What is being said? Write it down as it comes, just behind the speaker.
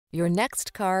Your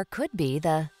next car could be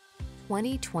the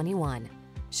 2021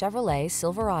 Chevrolet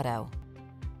Silverado.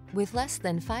 With less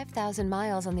than 5,000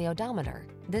 miles on the odometer,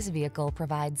 this vehicle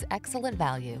provides excellent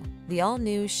value. The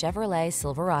all-new Chevrolet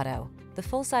Silverado, the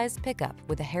full-size pickup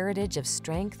with a heritage of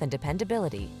strength and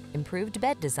dependability, improved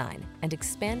bed design, and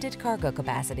expanded cargo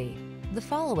capacity. The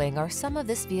following are some of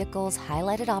this vehicle's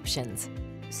highlighted options: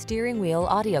 steering wheel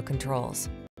audio controls,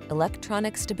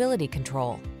 electronic stability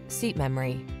control, seat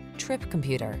memory, trip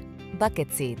computer,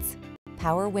 bucket seats,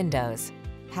 power windows,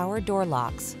 power door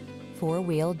locks,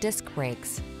 four-wheel disc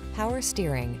brakes, power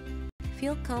steering.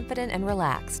 Feel confident and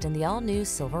relaxed in the all-new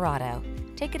Silverado.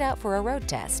 Take it out for a road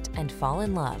test and fall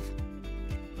in love.